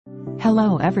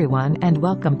Hello everyone and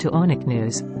welcome to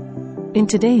OHNICKNEWS. In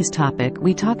today's topic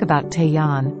we talk about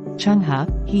TAEYEON, CHUNG HA,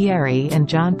 Hyeri and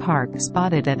John Park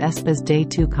spotted at aespa's Day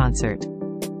 2 concert.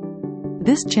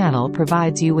 This channel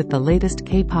provides you with the latest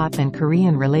K-pop and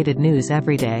Korean related news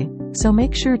every day, so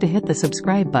make sure to hit the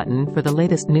subscribe button for the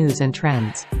latest news and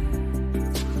trends.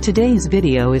 Today's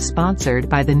video is sponsored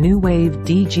by the new wave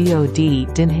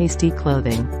DGOD Dinhasty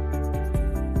Clothing.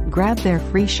 Grab their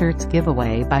free shirts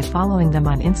giveaway by following them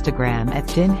on Instagram at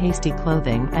Dinhasty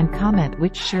Clothing and comment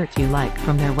which shirt you like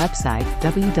from their website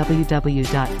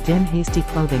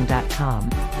www.dinhastyclothing.com.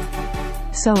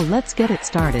 So let's get it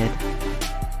started.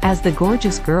 As the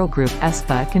gorgeous girl group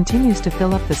aespa continues to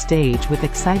fill up the stage with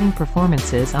exciting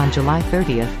performances on July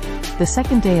 30th, the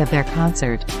second day of their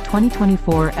concert,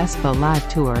 2024 aespa Live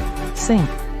Tour, Sync,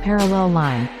 Parallel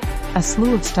Line, a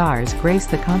slew of stars grace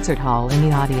the concert hall in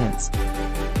the audience.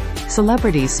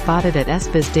 Celebrities spotted at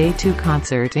aespa's Day 2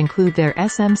 concert include their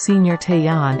SM senior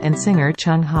TAEYEON and singer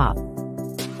CHUNG HA.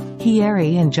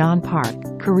 Hyeri and John Park,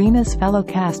 Karina's fellow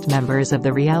cast members of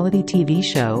the reality TV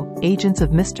show, Agents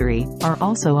of Mystery, are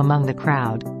also among the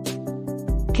crowd.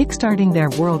 Kickstarting their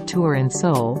world tour in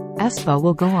Seoul, aespa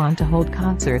will go on to hold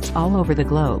concerts all over the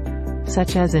globe,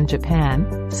 such as in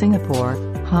Japan, Singapore,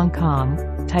 Hong Kong,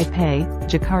 Taipei,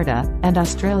 Jakarta, and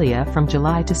Australia from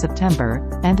July to September,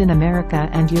 and in America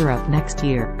and Europe next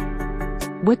year.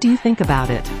 What do you think about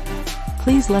it?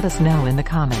 Please let us know in the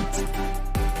comments.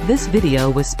 This video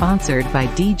was sponsored by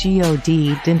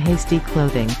DGOD Dinhasty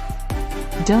Clothing.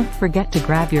 Don't forget to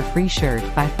grab your free shirt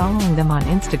by following them on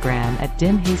Instagram at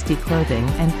Dinhasty Clothing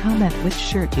and comment which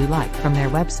shirt you like from their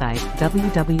website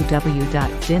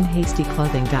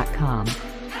www.dinhastyclothing.com.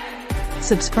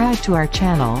 Subscribe to our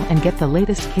channel and get the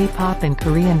latest K-pop and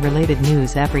Korean related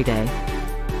news every day.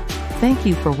 Thank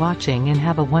you for watching and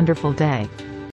have a wonderful day.